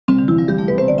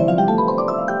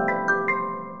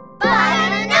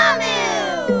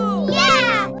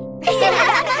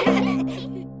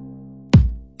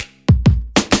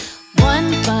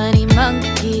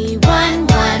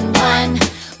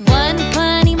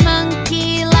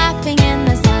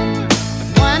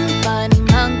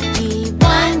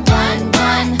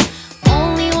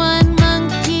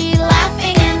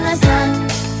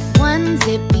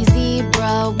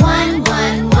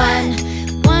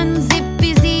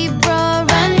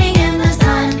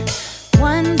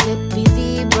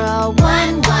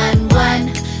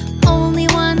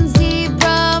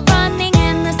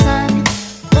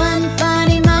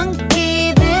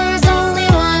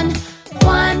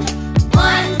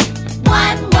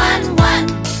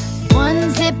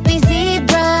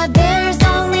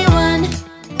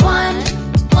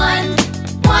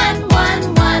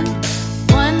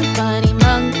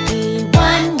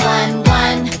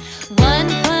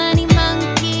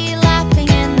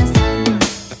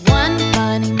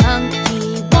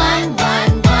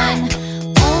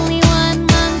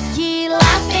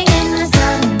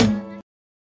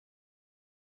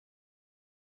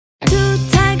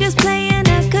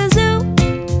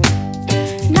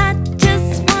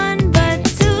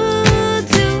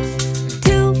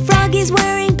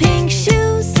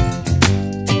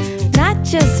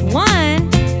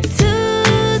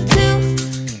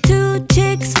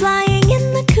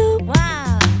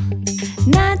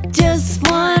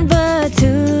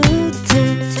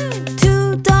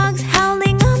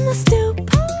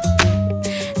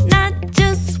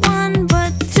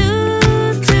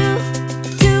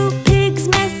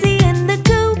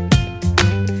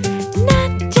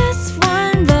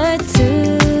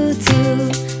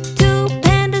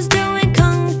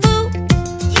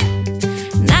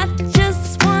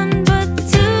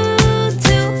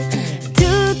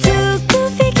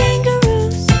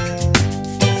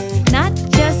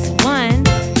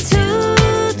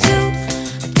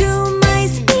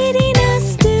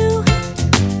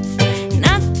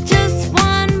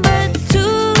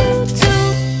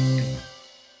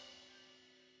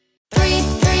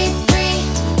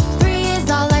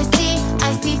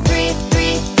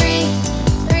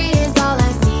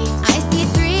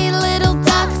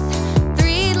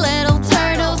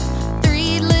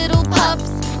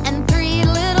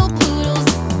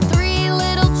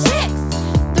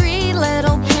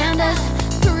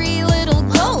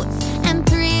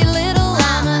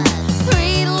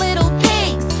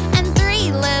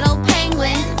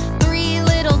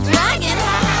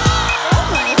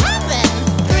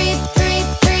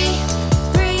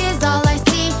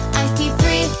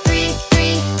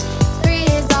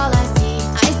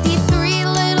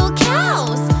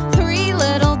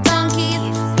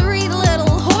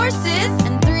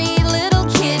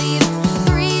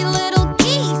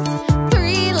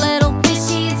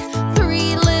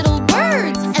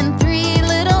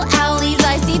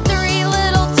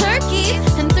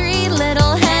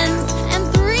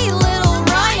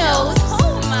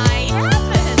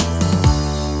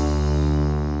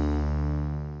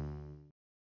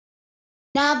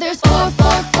Now there's four up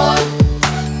on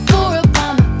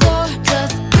the floor,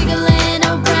 just wiggling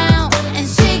around and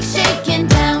shaking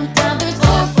down. Now there's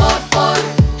four.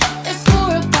 There's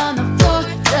four up on the floor,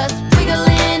 just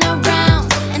wiggling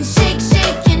around and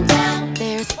shaking down.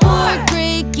 There's four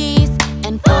gray geese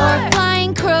and four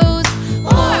flying crows,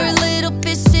 four little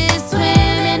fishes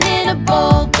swimming in a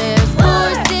bowl. There's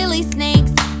four silly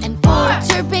snakes and four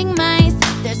chirping mice.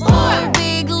 There's four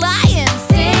big lions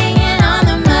singing on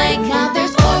the mic. Now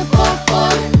there's four up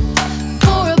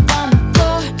on the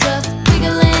floor, just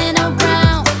wiggling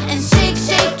around and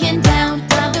shaking down.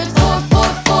 Now there's four.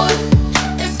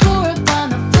 There's four up on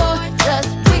the floor, just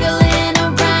wiggling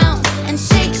around and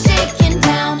shaking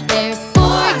down. There's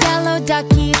four yellow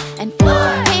duckies and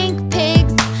four pink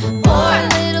pigs, four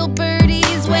little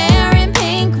birdies wearing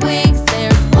pink wigs.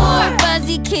 There's four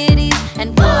fuzzy kitties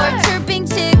and four chirping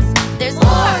chicks. There's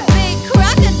four big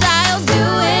crocodiles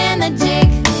doing the jig.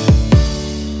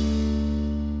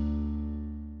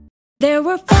 There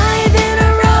were five